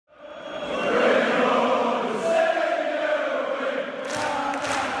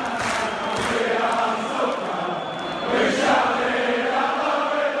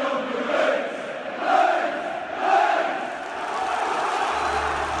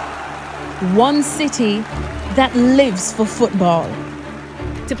one city that lives for football.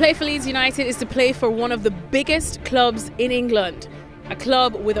 To play for Leeds United is to play for one of the biggest clubs in England. A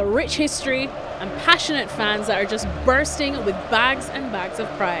club with a rich history and passionate fans that are just bursting with bags and bags of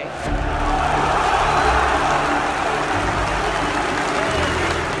pride.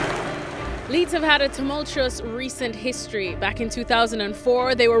 Leeds have had a tumultuous recent history. Back in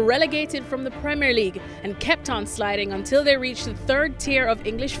 2004, they were relegated from the Premier League and kept on sliding until they reached the third tier of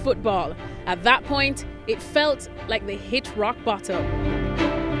English football. At that point, it felt like they hit rock bottom.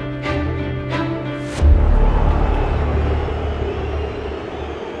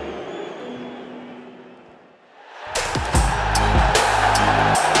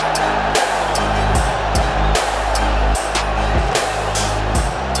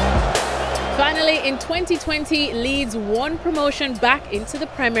 Finally, in 2020, Leeds won promotion back into the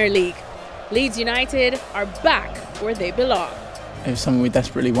Premier League. Leeds United are back where they belong. It was something we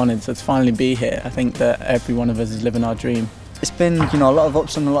desperately wanted, so to finally be here, I think that every one of us is living our dream. It's been, a lot of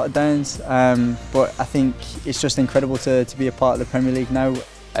ups and a lot of downs, but I think it's just incredible to be a part of the Premier League now.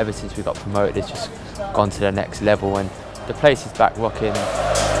 Ever since we got promoted, it's just gone to the next level, and the place is back rocking.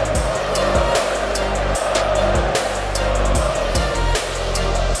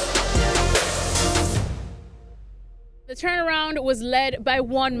 The turnaround was led by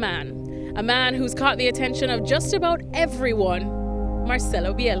one man, a man who's caught the attention of just about everyone,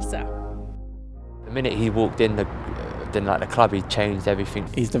 Marcelo Bielsa. The minute he walked in the club, he changed everything.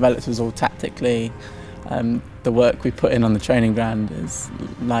 He's developed us all tactically. The work we put in on the training ground is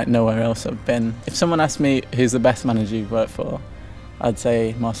like nowhere else I've been. If someone asked me who's the best manager you've worked for, I'd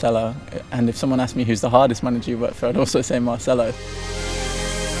say Marcelo. And if someone asked me who's the hardest manager you've worked for, I'd also say Marcelo.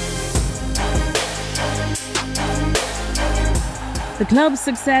 The club's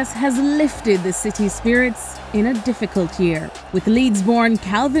success has lifted the city's spirits in a difficult year, with Leeds-born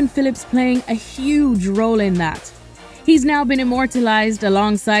Kalvin Phillips playing a huge role in that. He's now been immortalised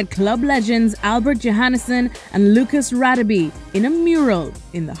alongside club legends Albert Johannesson and Lucas Radebe in a mural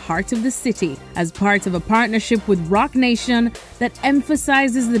in the heart of the city as part of a partnership with Rock Nation that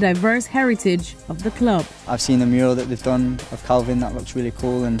emphasises the diverse heritage of the club. I've seen the mural that they've done of Kalvin, that looks really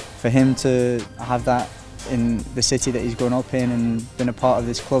cool, and for him to have that in the city that he's grown up in and been a part of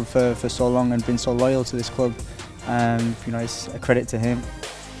this club for so long and been so loyal to this club, it's a credit to him.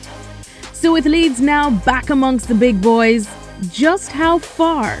 So with Leeds now back amongst the big boys, just how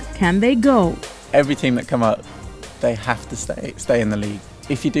far can they go? Every team that come up, they have to stay in the league.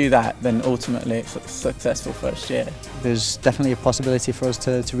 If you do that, then ultimately it's a successful first year. There's definitely a possibility for us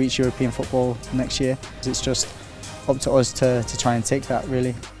to reach European football next year. It's just up to us to try and take that,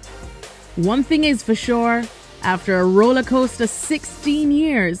 really. One thing is for sure, after a roller coaster 16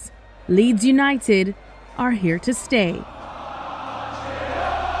 years, Leeds United are here to stay.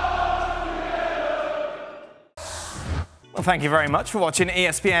 Well, thank you very much for watching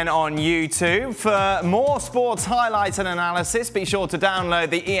ESPN on YouTube. For more sports highlights and analysis, be sure to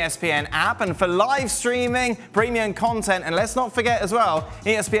download the ESPN app. And for live streaming, premium content, and let's not forget as well,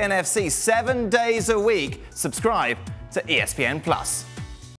 ESPN FC 7 days a week. Subscribe to ESPN+.